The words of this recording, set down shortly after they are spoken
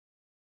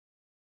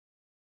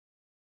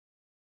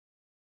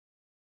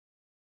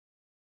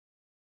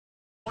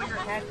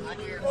Okay,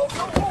 here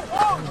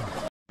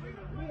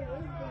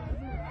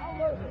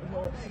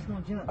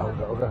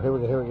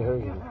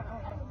we go.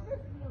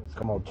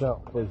 Come on,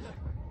 jump, please.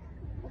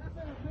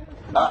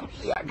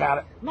 Yeah, I got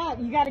it. Matt,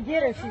 you got to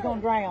get her. She's going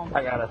to drown.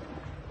 I got it.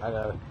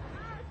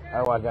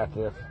 Oh, I got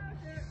this.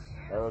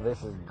 Oh,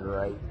 this is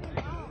great.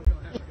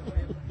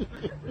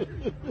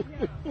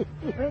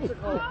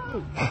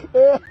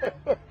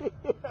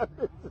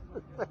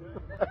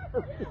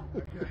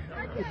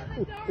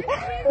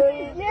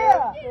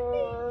 Yeah.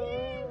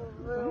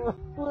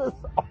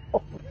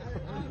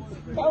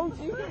 Don't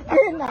you?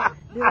 You're not.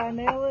 Did I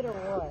nail it or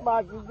what?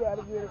 Mike, you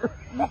gotta get it.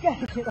 You got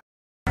to get it.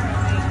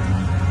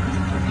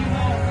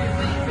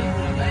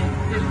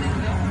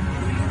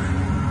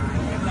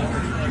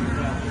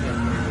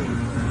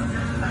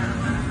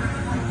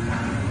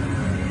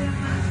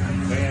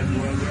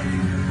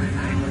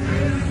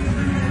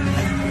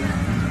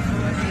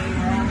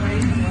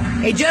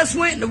 He just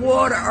went in the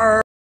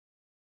water.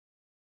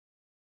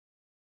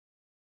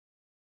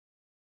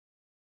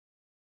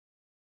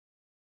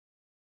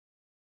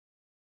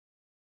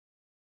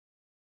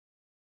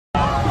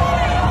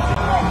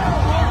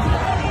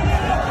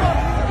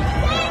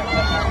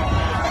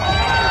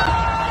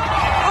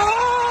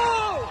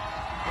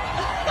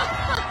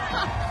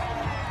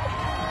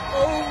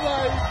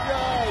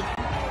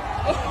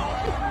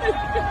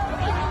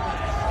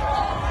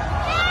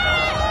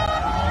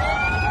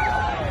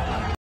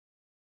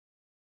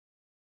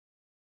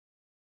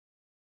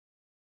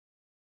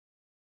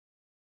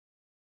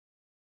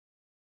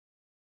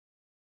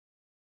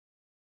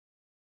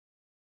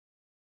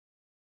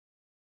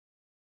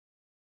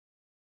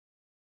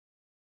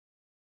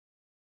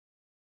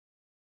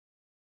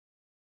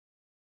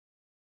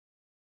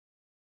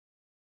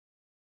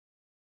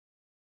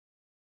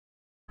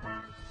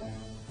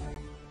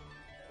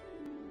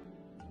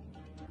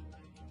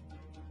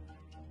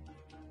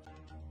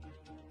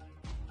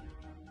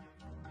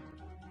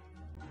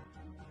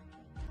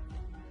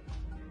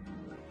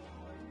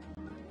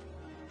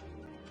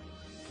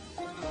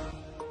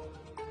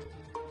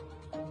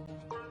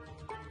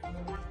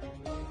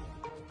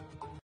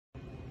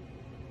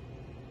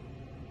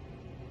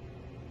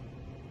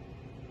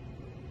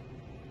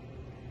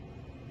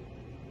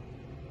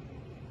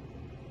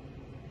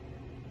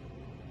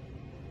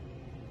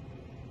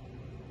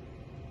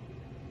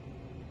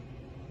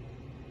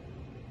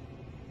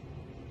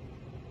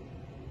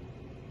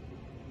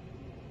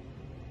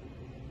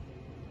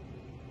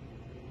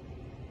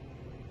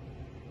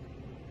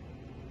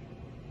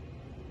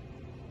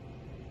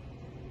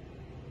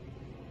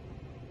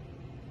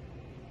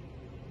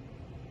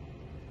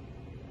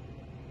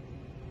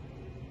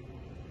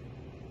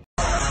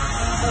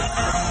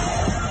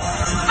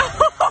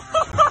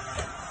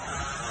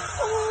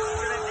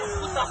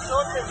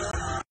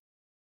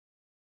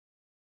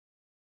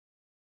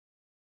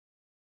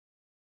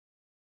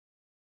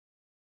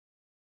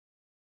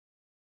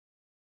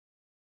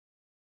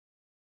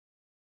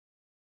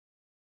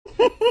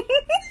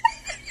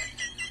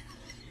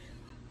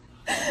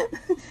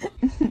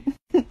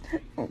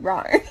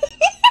 Right.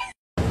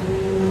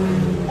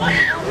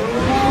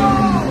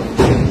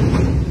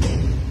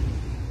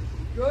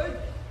 Good?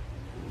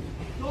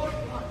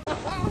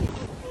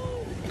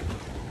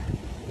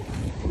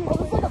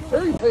 It's like a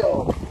fairy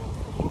tale.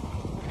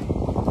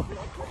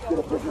 Get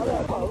a picture of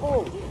that.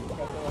 Oh.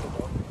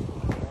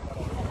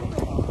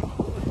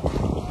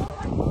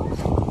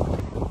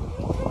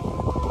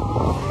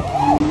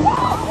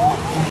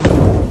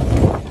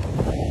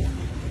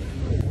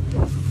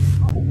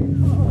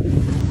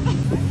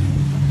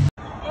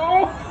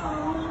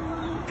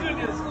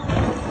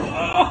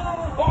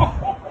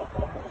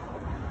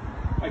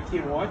 I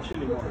can't watch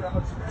anymore.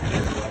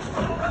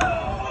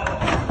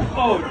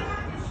 Oh,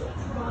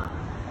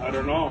 I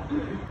don't know.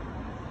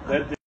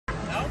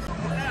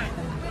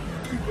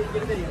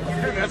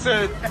 That's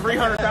a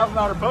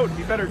 $300,000 boat.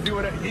 You better do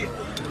it.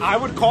 I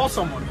would call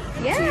someone.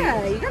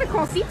 Yeah, you gotta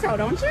call CETO,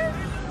 don't you?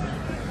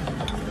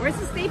 Where's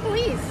the state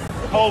police?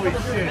 Holy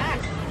shit.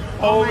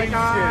 Oh Holy my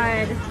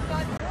god. shit.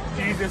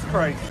 Jesus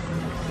Christ.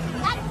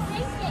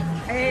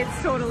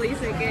 It's totally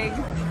sinking.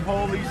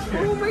 Holy shit.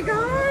 Oh my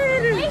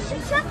god. They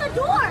should shut the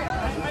door.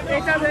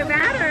 It doesn't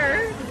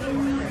matter.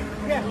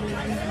 Yeah.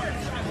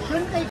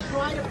 Shouldn't they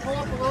try to pull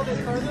up a little bit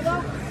further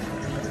though?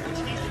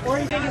 Or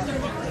do you think it's going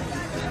to be...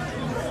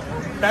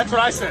 That's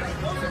what I said.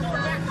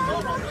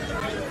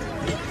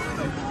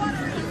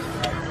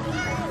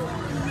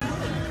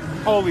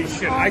 Holy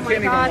shit. Oh I my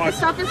can't god, even watch. the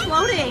stuff is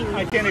floating.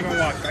 I can't even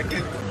watch. I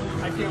can't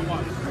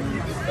watch.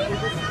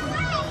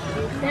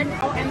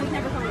 Emily's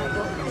never coming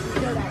over.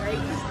 You know that,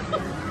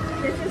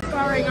 right? This is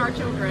scarring our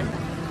children.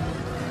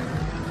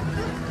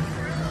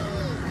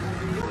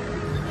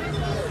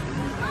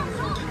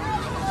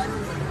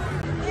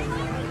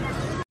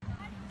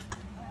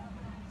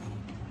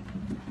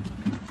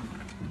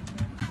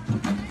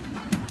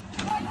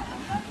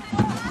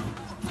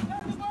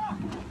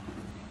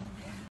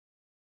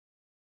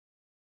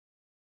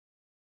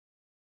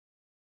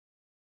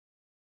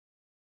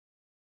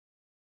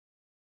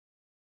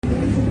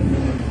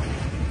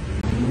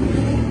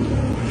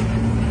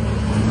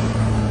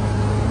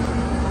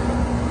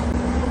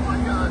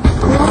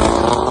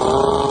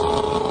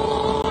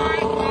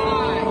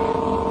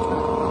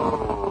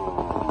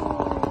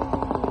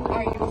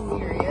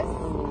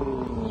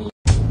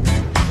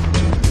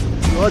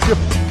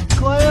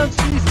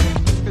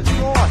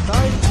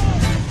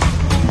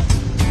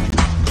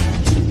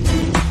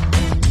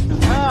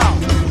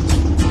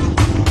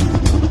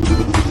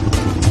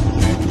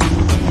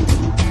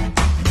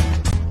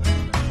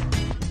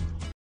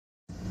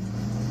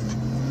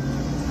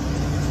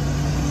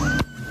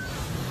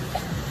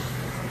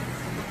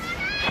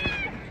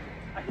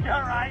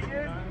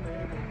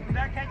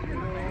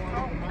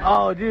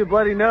 Oh, dude,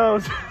 bloody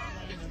nose.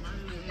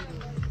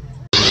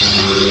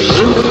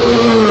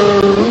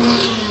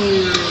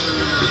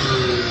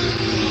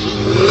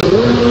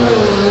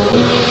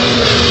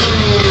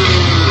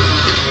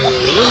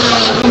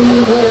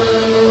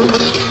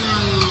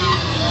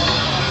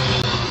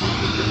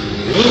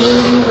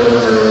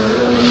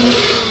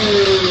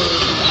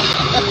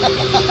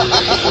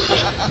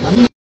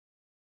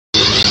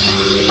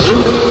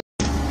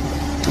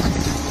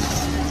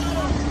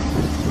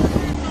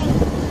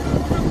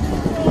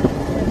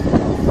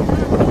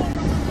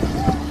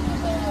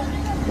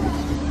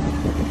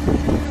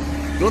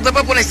 No te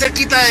puedes poner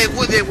cerquita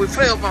de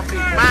Wilfredo, papi.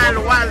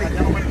 Malo, vale.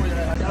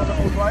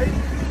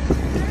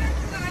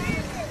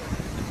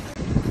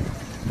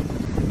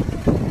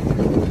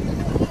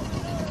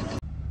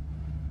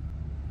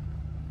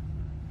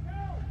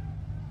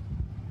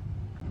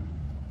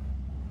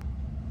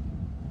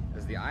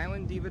 As the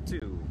Island Diva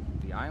 2.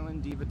 The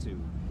Island Diva 2.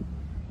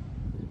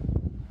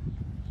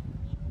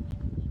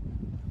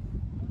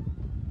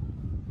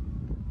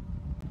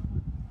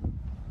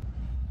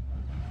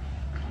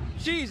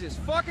 Jesus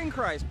fucking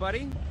Christ,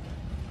 buddy.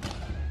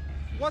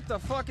 What the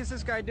fuck is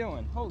this guy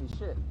doing? Holy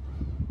shit.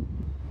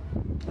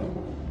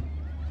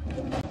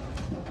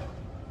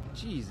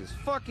 Jesus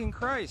fucking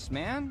Christ,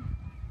 man.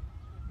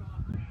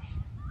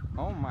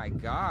 Oh my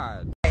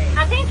God.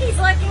 I think he's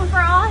looking for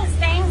all his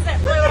things that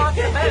flew off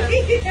the boat.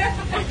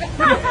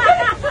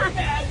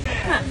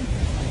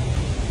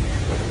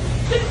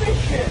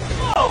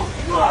 Oh,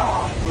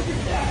 God. Look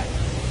at that.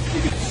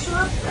 You can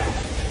surf that.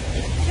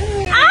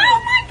 Oh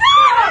my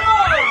God!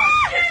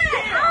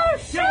 Oh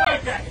shit! Shit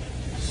like that.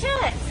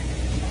 Shit!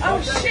 Oh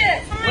shit!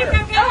 Somebody go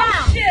get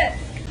him! Shit!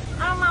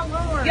 Oh my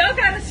lord! Y'all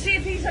gotta see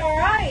if he's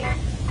alright.